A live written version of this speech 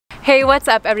Hey, what's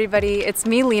up everybody? It's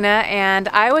me, Lena, and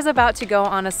I was about to go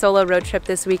on a solo road trip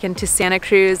this weekend to Santa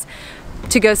Cruz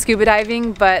to go scuba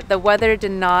diving, but the weather did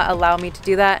not allow me to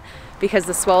do that because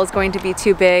the swell is going to be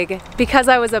too big. Because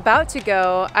I was about to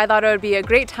go, I thought it would be a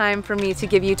great time for me to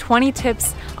give you 20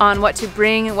 tips on what to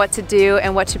bring, what to do,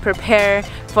 and what to prepare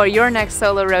for your next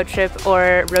solo road trip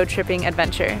or road tripping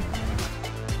adventure.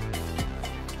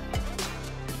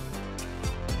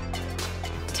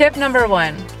 Tip number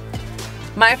 1.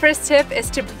 My first tip is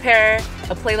to prepare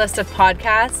a playlist of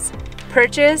podcasts,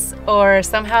 purchase or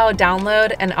somehow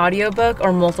download an audiobook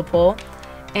or multiple,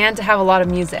 and to have a lot of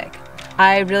music.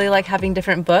 I really like having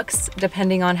different books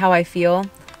depending on how I feel.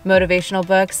 Motivational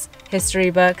books,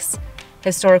 history books,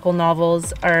 historical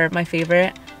novels are my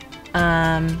favorite.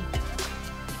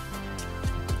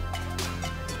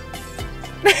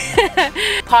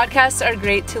 Podcasts are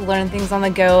great to learn things on the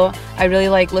go. I really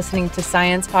like listening to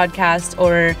science podcasts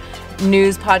or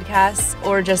news podcasts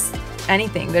or just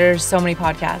anything. There's so many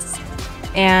podcasts.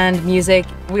 And music,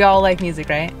 we all like music,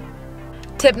 right?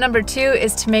 Tip number 2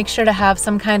 is to make sure to have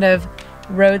some kind of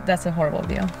road. That's a horrible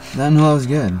view. No, that was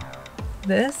good.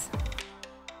 This?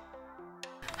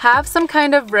 Have some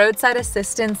kind of roadside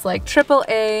assistance like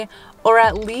AAA, or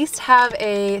at least have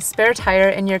a spare tire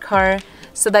in your car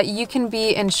so that you can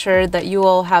be ensured that you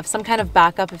will have some kind of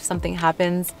backup if something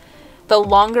happens. The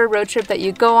longer road trip that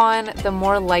you go on, the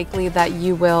more likely that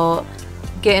you will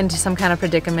get into some kind of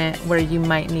predicament where you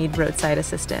might need roadside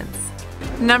assistance.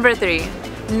 Number 3,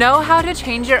 know how to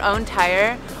change your own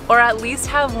tire, or at least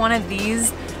have one of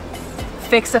these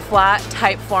fix-a-flat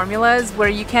type formulas where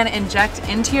you can inject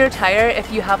into your tire if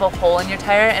you have a hole in your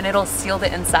tire and it'll seal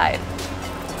the inside.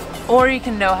 Or you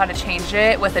can know how to change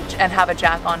it and have a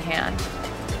jack on hand.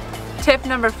 Tip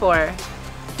number 4.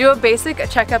 Do a basic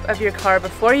checkup of your car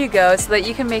before you go so that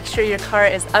you can make sure your car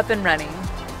is up and running.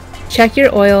 Check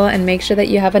your oil and make sure that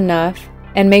you have enough,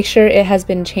 and make sure it has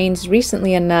been changed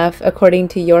recently enough according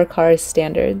to your car's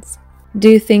standards.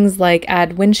 Do things like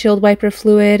add windshield wiper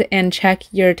fluid and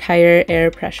check your tire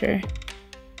air pressure.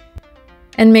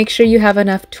 And make sure you have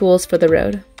enough tools for the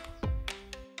road.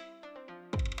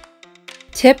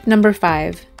 Tip number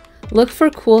 5. Look for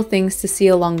cool things to see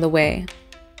along the way.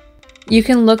 You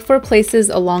can look for places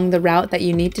along the route that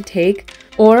you need to take,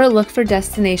 or look for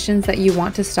destinations that you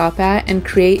want to stop at and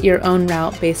create your own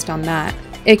route based on that.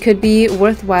 It could be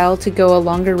worthwhile to go a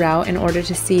longer route in order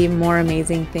to see more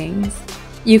amazing things.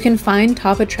 You can find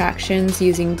top attractions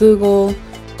using Google,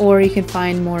 or you can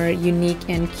find more unique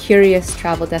and curious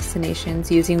travel destinations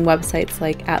using websites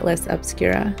like Atlas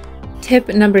Obscura. Tip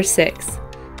number 6.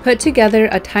 Put together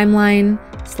a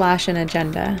timeline/an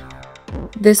agenda.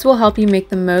 This will help you make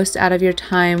the most out of your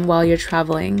time while you're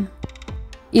traveling.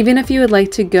 Even if you would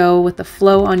like to go with the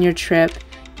flow on your trip,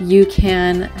 you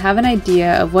can have an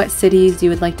idea of what cities you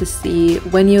would like to see,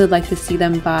 when you would like to see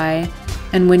them by,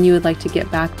 and when you would like to get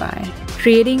back by.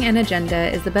 Creating an agenda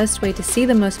is the best way to see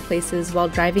the most places while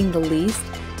driving the least,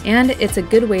 and it's a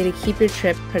good way to keep your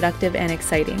trip productive and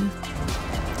exciting.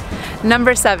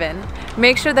 Number 7.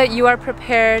 Make sure that you are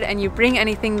prepared and you bring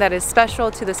anything that is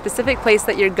special to the specific place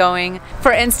that you're going.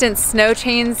 For instance, snow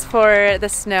chains for the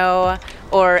snow,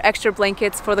 or extra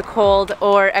blankets for the cold,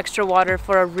 or extra water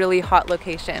for a really hot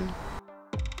location.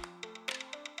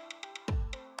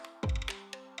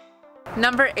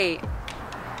 Number 8.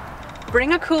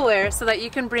 Bring a cooler so that you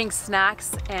can bring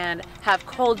snacks and have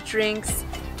cold drinks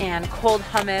and cold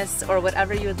hummus or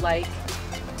whatever you would like.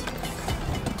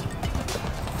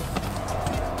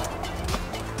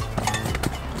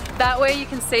 That way you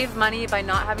can save money by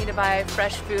not having to buy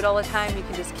fresh food all the time. You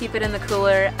can just keep it in the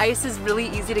cooler. Ice is really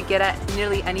easy to get at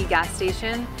nearly any gas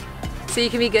station, so you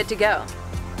can be good to go.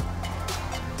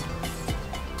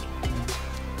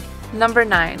 Number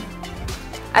 9.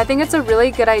 I think it's a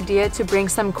really good idea to bring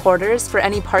some quarters for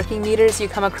any parking meters you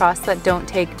come across that don't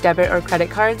take debit or credit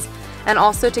cards, and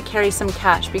also to carry some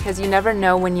cash because you never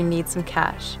know when you need some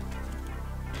cash.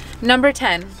 Number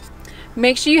 10.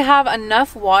 Make sure you have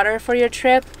enough water for your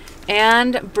trip,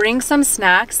 and bring some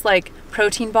snacks like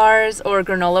protein bars or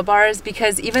granola bars,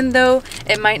 because even though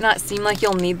it might not seem like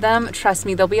you'll need them, trust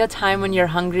me, there'll be a time when you're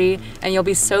hungry and you'll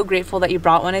be so grateful that you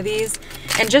brought one of these.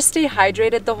 And just stay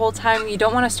hydrated the whole time. You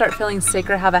don't want to start feeling sick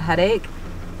or have a headache.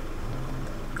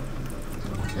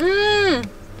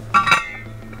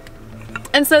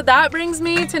 And so that brings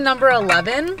me to number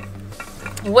 11,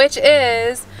 which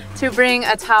is to bring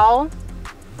a towel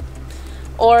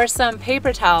or some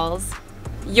paper towels.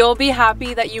 You'll be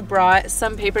happy that you brought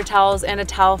some paper towels and a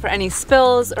towel for any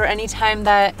spills or any time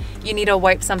that you need to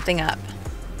wipe something up.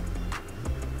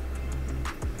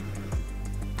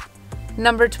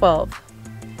 Number 12.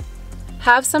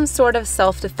 Have some sort of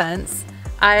self-defense.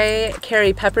 I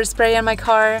carry pepper spray in my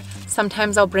car.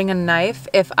 Sometimes I'll bring a knife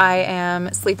if I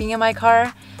am sleeping in my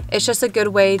car. It's just a good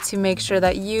way to make sure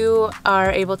that you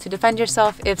are able to defend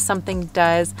yourself if something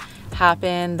does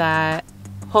happen that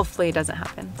hopefully doesn't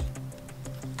happen.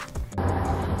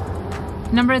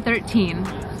 Number 13,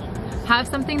 have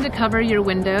something to cover your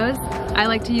windows. I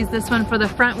like to use this one for the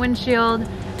front windshield,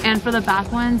 and for the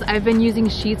back ones, I've been using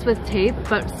sheets with tape,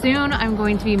 but soon I'm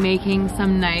going to be making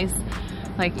some nice,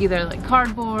 either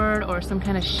cardboard or some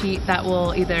kind of sheet that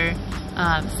will either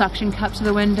suction cup to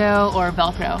the window or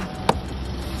Velcro.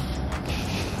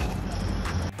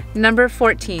 Number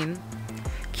 14,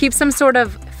 keep some sort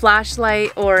of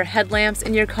flashlight or headlamps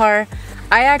in your car.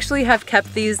 I actually have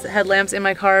kept these headlamps in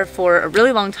my car for a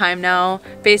really long time now,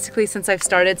 basically since I've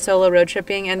started solo road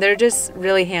tripping, and they're just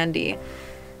really handy.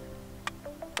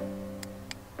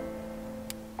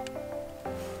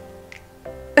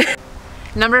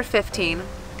 Number 15,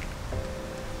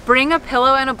 bring a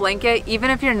pillow and a blanket even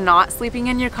if you're not sleeping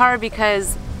in your car,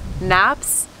 because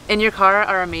naps in your car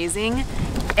are amazing.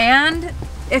 And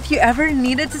if you ever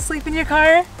needed to sleep in your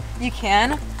car, you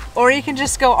can. Or you can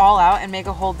just go all out and make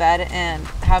a whole bed and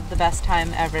have the best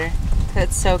time ever.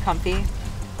 It's so comfy.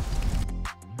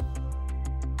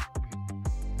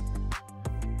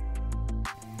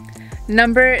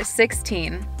 Number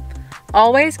 16,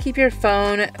 always keep your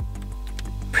phone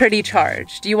pretty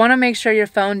charged. You want to make sure your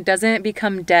phone doesn't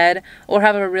become dead or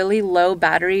have a really low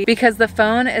battery, because the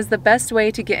phone is the best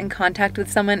way to get in contact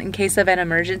with someone in case of an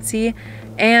emergency,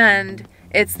 and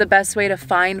it's the best way to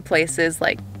find places,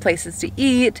 like places to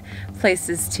eat,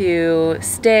 places to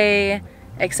stay,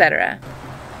 etc.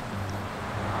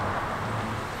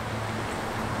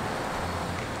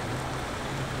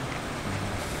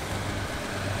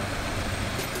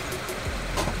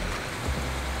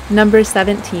 Number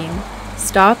 17,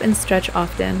 stop and stretch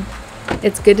often.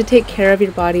 It's good to take care of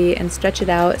your body and stretch it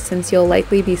out, since you'll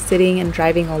likely be sitting and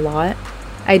driving a lot.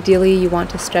 Ideally, you want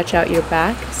to stretch out your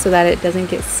back so that it doesn't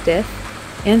get stiff,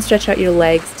 and stretch out your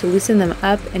legs to loosen them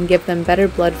up and give them better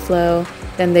blood flow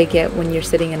than they get when you're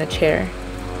sitting in a chair.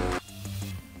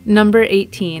 Number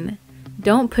 18,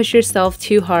 don't push yourself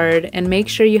too hard and make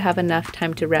sure you have enough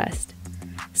time to rest.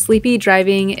 Sleepy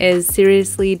driving is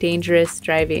seriously dangerous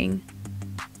driving.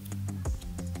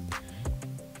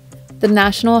 The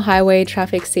National Highway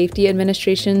Traffic Safety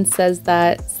Administration says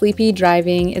that sleepy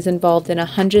driving is involved in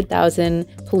 100,000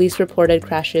 police-reported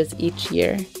crashes each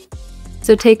year.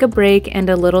 So take a break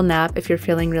and a little nap if you're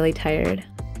feeling really tired.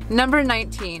 Number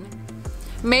 19,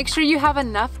 make sure you have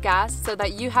enough gas so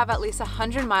that you have at least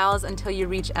 100 miles until you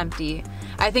reach empty.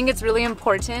 I think it's really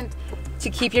important to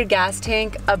keep your gas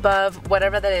tank above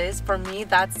whatever that is. For me,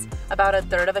 that's about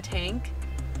 1/3 of a tank.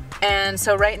 And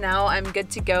so right now I'm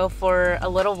good to go for a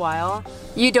little while.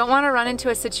 You don't want to run into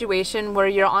a situation where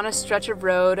you're on a stretch of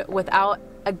road without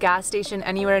a gas station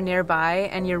anywhere nearby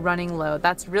and you're running low.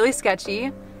 That's really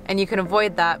sketchy, and you can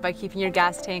avoid that by keeping your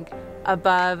gas tank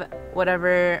above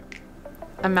whatever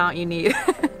amount you need.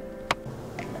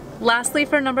 Lastly,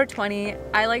 for number 20,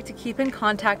 I like to keep in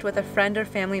contact with a friend or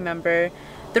family member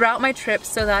throughout my trips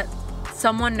so that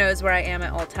someone knows where I am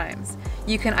at all times.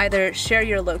 You can either share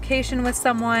your location with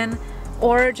someone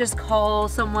or just call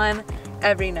someone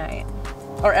every night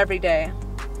or every day.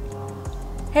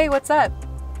 Hey, what's up?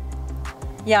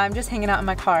 Yeah, I'm just hanging out in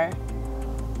my car.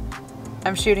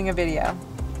 I'm shooting a video.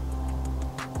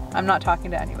 I'm not talking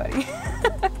to anybody.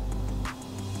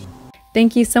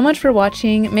 Thank you so much for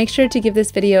watching. Make sure to give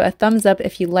this video a thumbs up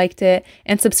if you liked it,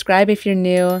 and subscribe if you're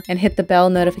new, and hit the bell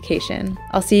notification.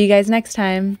 I'll see you guys next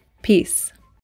time. Peace.